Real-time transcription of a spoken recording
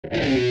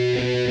Forever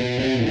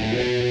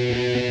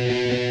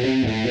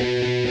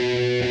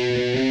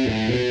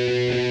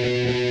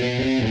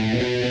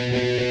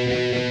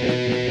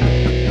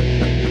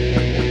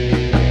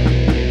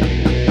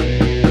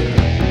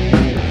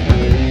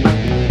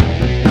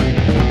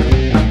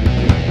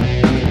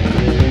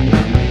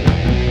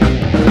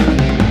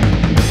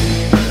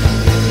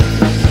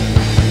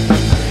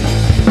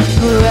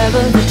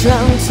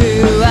drawn to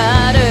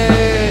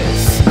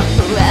others,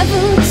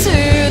 forever to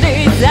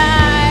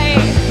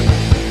desire,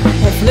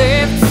 have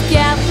lived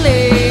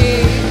scarcely.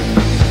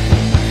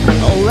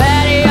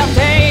 Already I've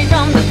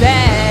taken the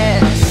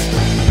past,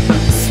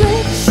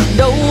 switched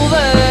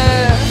over.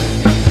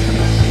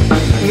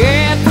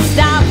 If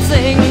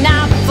starting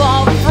now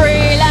for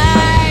free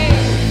life,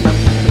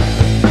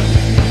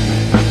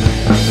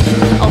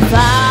 I'll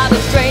find a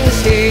strange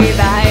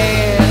divide.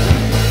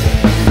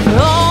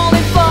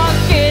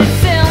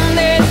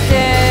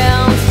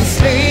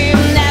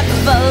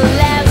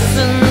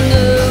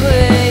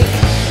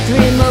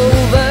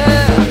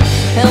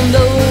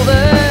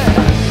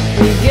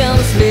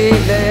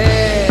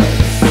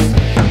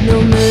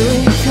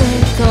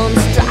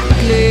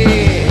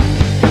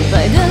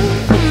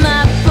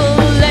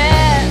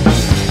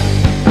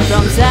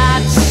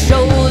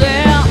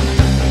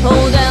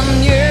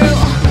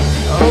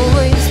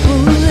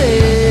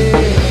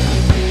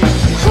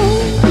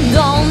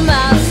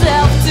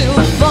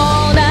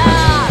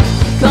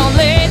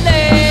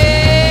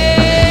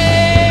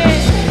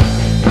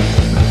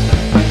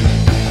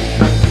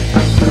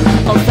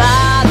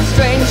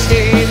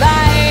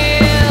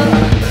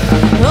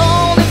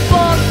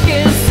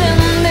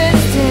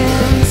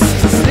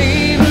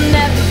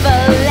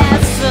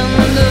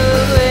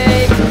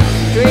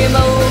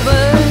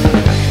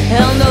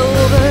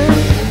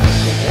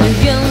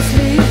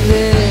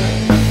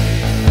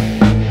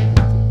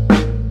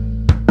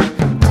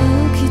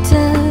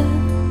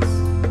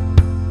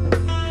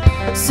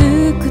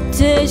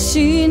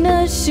し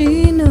な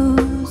しの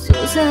素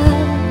材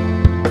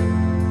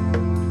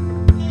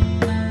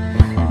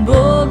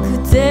僕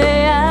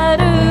であ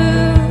る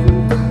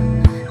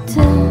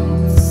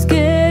助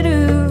ける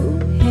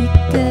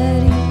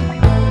光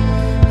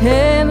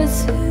ヘム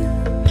ス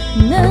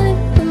ない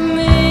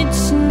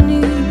道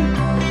に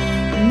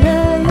だ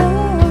よ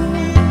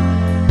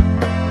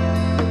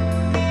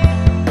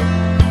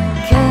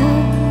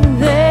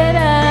風だ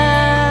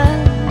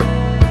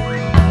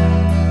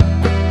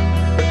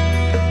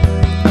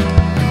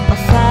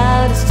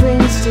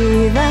Strange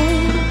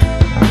divine,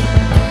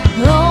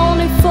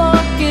 only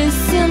focus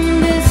in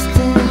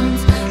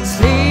distance.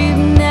 Sleep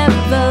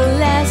never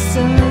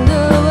lessen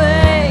the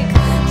wake.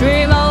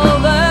 Dream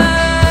over.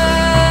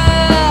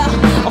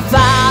 I'll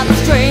find the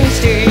strange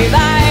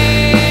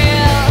divine,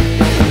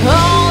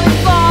 only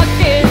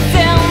focus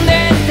in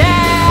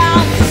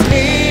distance.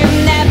 Sleep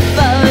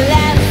never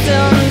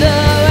lessen the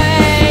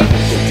wake.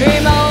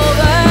 Dream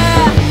over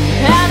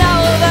and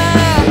over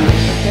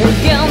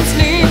again,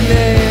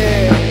 sleepless.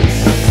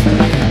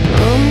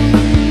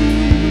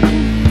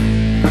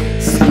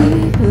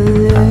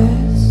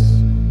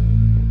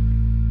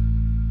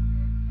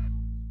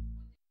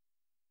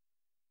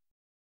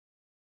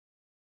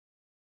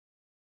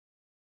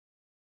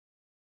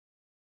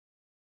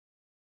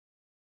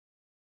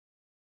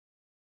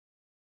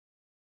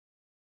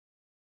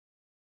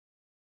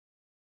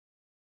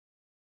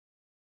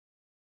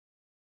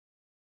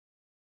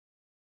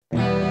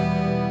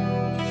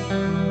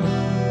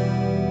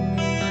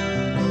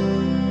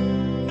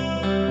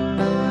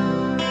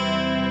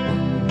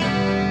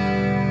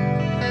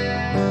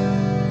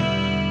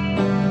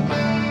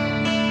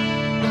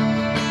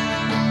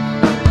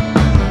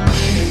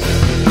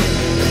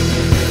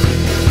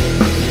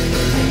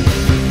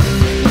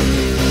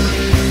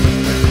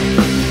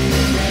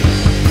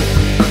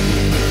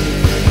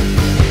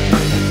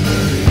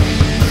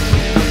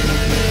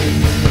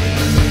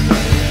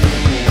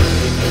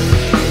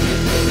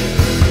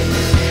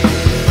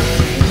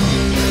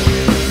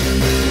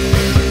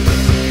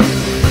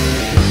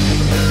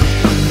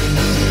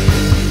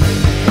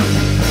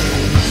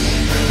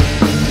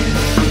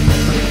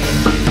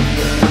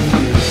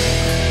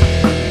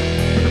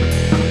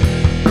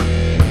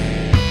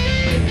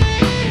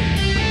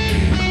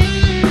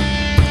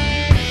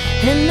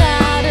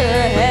 Another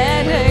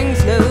heading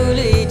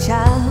slowly,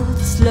 child,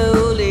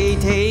 slowly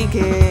take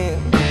it.